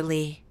Sister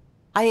Lee,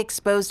 I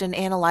exposed and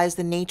analyzed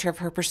the nature of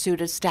her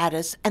pursuit of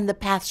status and the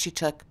path she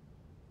took.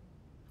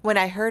 When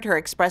I heard her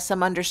express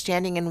some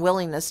understanding and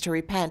willingness to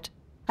repent,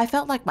 I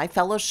felt like my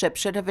fellowship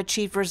should have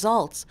achieved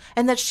results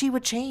and that she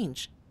would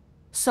change.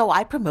 So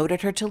I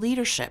promoted her to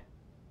leadership.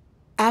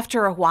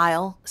 After a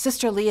while,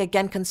 Sister Lee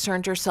again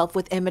concerned herself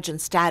with image and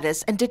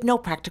status and did no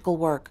practical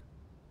work.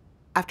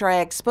 After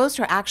I exposed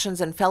her actions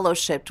and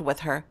fellowshipped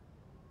with her,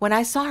 when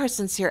I saw her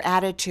sincere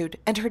attitude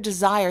and her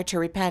desire to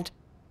repent,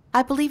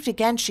 I believed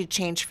again she'd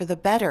change for the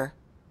better.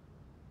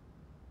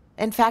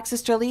 In fact,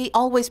 Sister Lee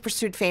always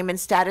pursued fame and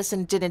status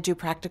and didn't do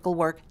practical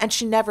work, and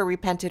she never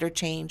repented or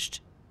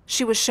changed.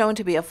 She was shown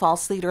to be a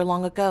false leader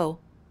long ago,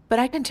 but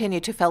I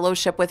continued to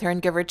fellowship with her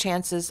and give her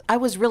chances. I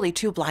was really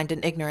too blind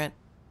and ignorant.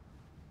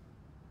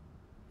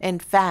 In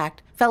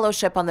fact,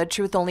 fellowship on the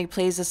truth only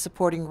plays a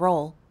supporting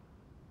role.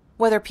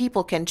 Whether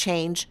people can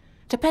change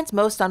depends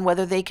most on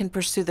whether they can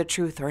pursue the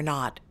truth or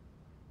not.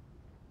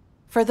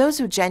 For those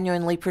who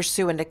genuinely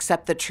pursue and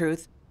accept the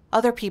truth,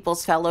 other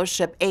people's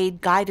fellowship,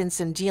 aid, guidance,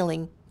 and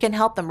dealing can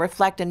help them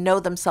reflect and know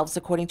themselves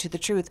according to the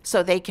truth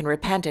so they can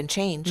repent and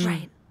change.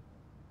 Right.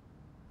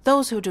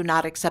 Those who do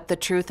not accept the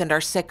truth and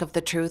are sick of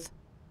the truth,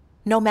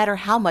 no matter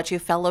how much you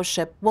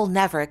fellowship, will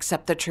never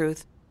accept the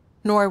truth,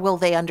 nor will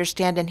they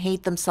understand and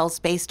hate themselves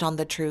based on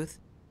the truth.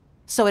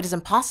 So it is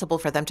impossible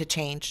for them to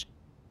change.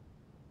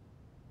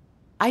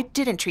 I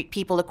didn't treat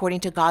people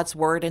according to God's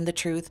word and the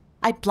truth.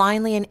 I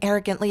blindly and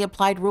arrogantly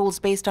applied rules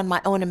based on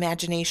my own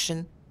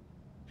imagination.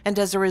 And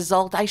as a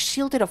result, I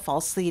shielded a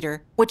false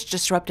leader, which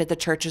disrupted the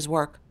church's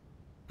work.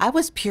 I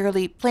was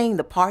purely playing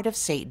the part of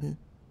Satan.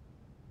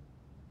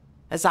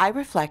 As I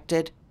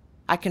reflected,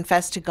 I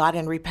confessed to God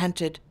and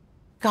repented.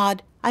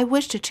 God, I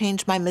wish to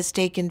change my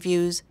mistaken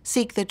views,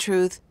 seek the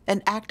truth,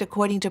 and act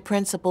according to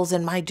principles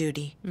in my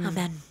duty.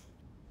 Amen.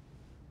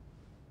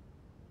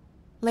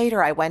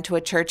 Later, I went to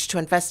a church to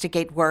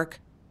investigate work,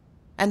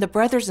 and the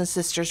brothers and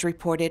sisters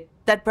reported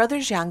that Brother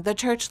Zhang, the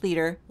church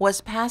leader,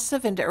 was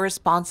passive and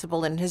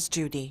irresponsible in his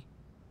duty.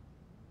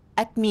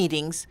 At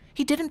meetings,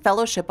 he didn't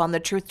fellowship on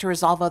the truth to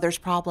resolve others'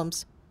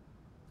 problems.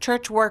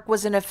 Church work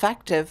was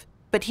ineffective,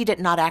 but he did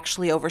not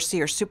actually oversee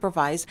or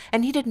supervise,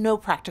 and he did no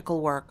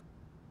practical work.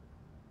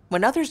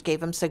 When others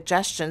gave him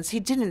suggestions, he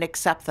didn't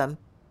accept them,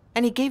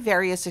 and he gave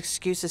various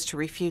excuses to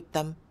refute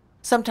them.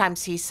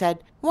 Sometimes he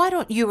said, "Why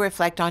don't you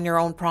reflect on your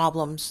own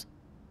problems?"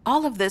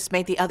 All of this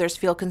made the others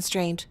feel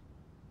constrained.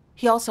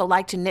 He also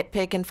liked to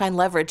nitpick and find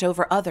leverage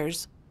over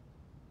others.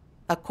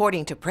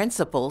 According to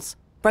principles,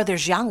 Brother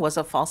Zhang was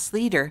a false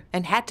leader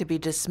and had to be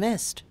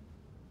dismissed.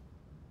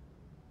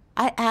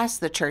 I asked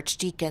the church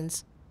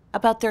deacons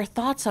about their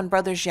thoughts on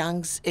Brother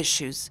Zhang's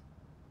issues.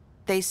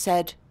 They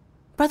said,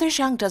 "Brother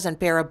Zhang doesn't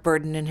bear a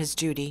burden in his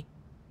duty.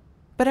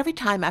 But every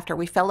time after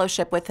we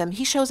fellowship with him,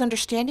 he shows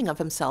understanding of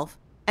himself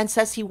and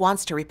says he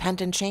wants to repent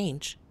and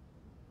change.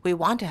 We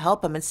want to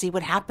help him and see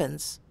what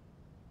happens."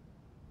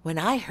 When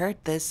I heard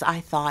this, I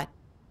thought,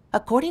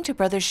 according to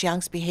Brother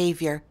Zhang's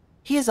behavior,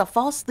 he is a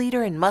false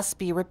leader and must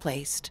be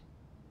replaced.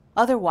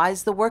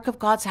 Otherwise, the work of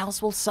God's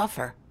house will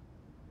suffer.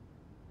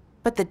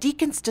 But the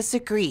deacons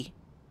disagree,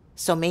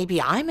 so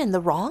maybe I'm in the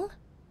wrong?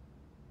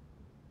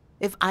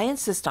 If I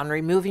insist on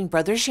removing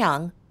Brother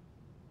Zhang,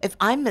 if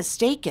I'm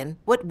mistaken,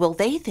 what will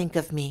they think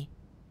of me?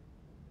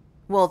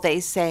 Will they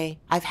say,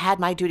 I've had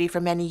my duty for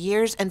many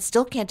years and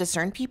still can't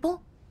discern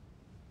people?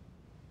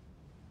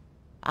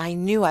 I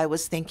knew I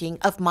was thinking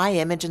of my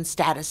image and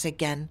status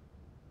again,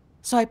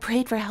 so I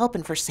prayed for help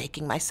in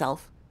forsaking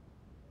myself.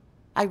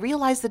 I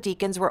realized the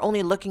deacons were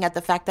only looking at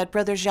the fact that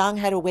Brother Zhang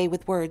had a way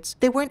with words.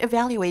 They weren't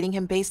evaluating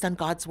him based on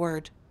God's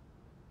word.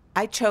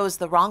 I chose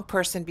the wrong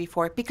person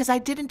before because I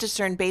didn't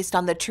discern based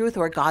on the truth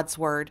or God's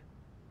word.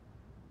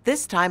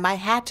 This time I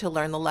had to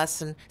learn the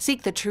lesson,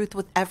 seek the truth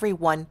with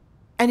everyone,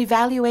 and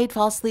evaluate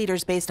false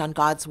leaders based on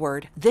God's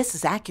word. This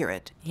is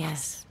accurate.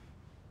 Yes.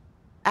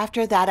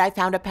 After that, I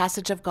found a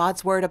passage of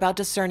God's word about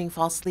discerning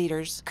false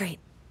leaders. Great.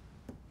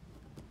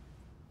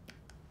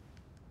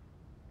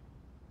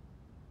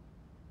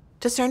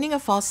 Discerning a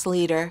false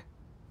leader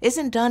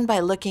isn't done by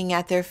looking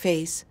at their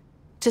face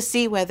to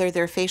see whether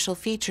their facial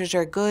features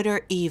are good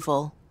or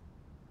evil,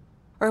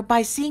 or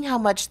by seeing how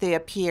much they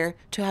appear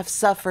to have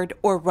suffered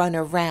or run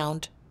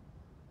around.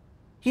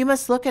 You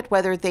must look at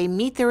whether they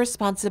meet their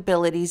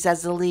responsibilities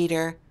as a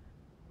leader,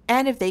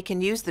 and if they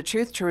can use the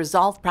truth to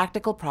resolve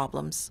practical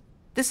problems.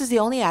 This is the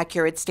only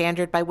accurate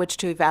standard by which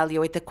to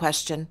evaluate the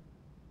question.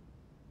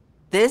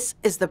 This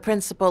is the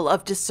principle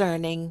of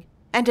discerning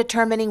and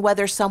determining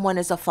whether someone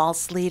is a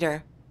false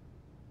leader.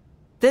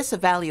 This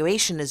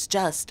evaluation is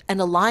just and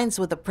aligns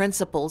with the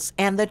principles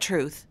and the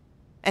truth,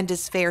 and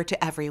is fair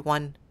to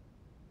everyone.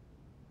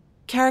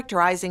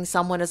 Characterizing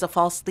someone as a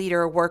false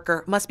leader or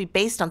worker must be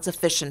based on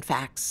sufficient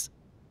facts.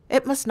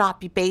 It must not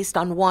be based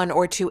on one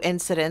or two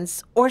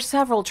incidents or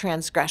several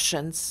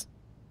transgressions.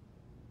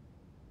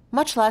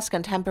 Much less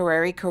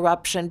contemporary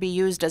corruption be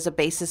used as a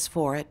basis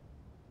for it.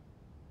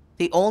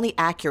 The only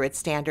accurate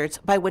standards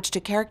by which to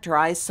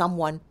characterize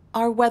someone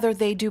are whether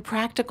they do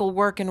practical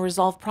work and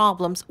resolve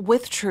problems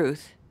with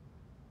truth,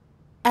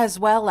 as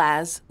well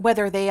as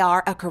whether they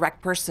are a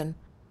correct person,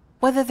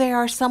 whether they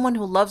are someone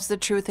who loves the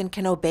truth and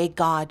can obey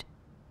God,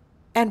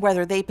 and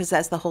whether they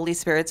possess the Holy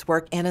Spirit's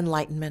work and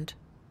enlightenment.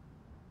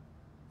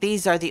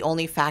 These are the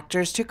only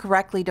factors to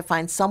correctly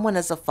define someone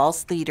as a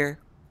false leader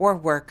or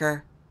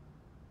worker.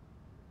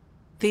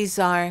 These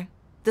are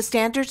the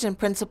standards and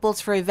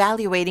principles for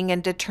evaluating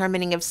and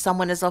determining if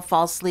someone is a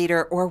false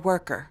leader or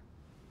worker.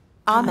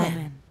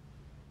 Amen.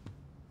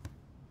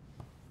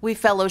 We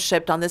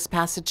fellowshipped on this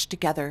passage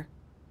together,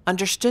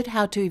 understood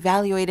how to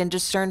evaluate and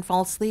discern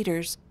false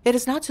leaders. It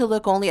is not to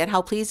look only at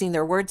how pleasing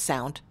their words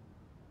sound.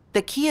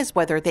 The key is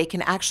whether they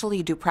can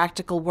actually do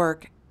practical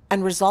work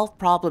and resolve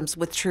problems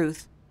with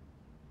truth,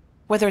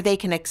 whether they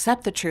can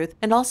accept the truth,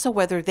 and also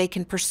whether they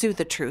can pursue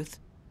the truth,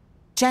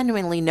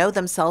 genuinely know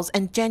themselves,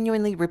 and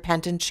genuinely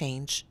repent and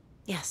change.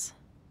 Yes.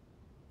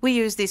 We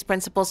used these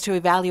principles to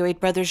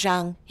evaluate Brother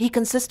Zhang. He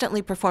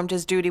consistently performed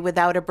his duty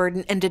without a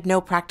burden and did no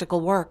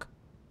practical work.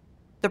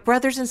 The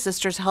brothers and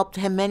sisters helped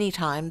him many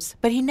times,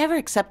 but he never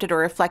accepted or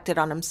reflected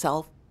on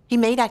himself. He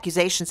made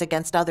accusations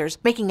against others,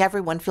 making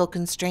everyone feel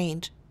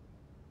constrained.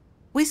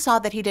 We saw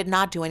that he did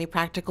not do any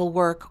practical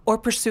work or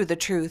pursue the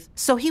truth,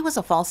 so he was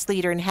a false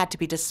leader and had to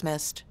be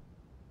dismissed.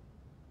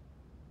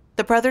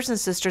 The brothers and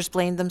sisters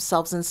blamed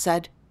themselves and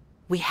said,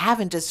 "We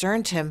haven't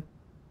discerned him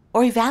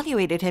or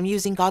evaluated him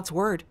using God's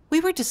word. We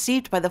were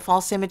deceived by the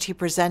false image he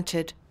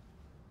presented.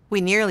 We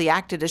nearly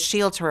acted as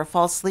shield to a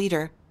false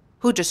leader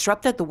who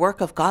disrupted the work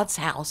of God's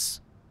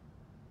house."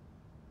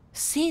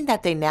 Seeing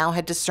that they now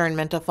had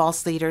discernment of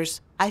false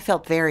leaders, I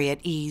felt very at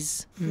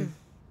ease,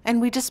 and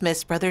we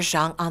dismissed Brother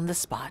Zhang on the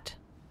spot.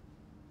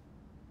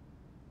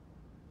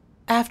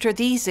 After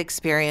these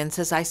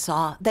experiences, I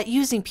saw that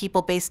using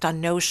people based on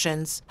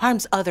notions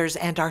harms others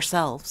and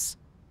ourselves.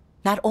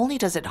 Not only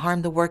does it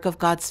harm the work of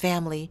God's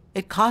family,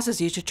 it causes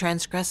you to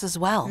transgress as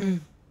well.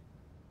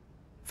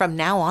 From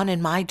now on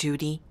in my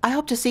duty, I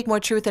hope to seek more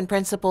truth and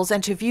principles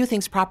and to view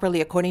things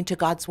properly according to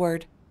God's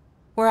word.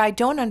 Where I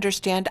don't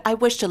understand, I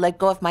wish to let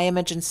go of my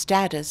image and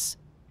status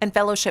and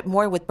fellowship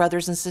more with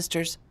brothers and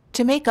sisters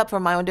to make up for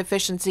my own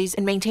deficiencies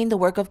and maintain the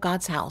work of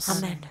God's house.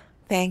 Amen.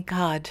 Thank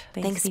God.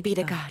 Thanks be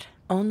to God.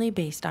 Only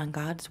based on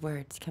God's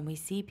words can we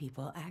see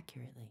people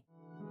accurately.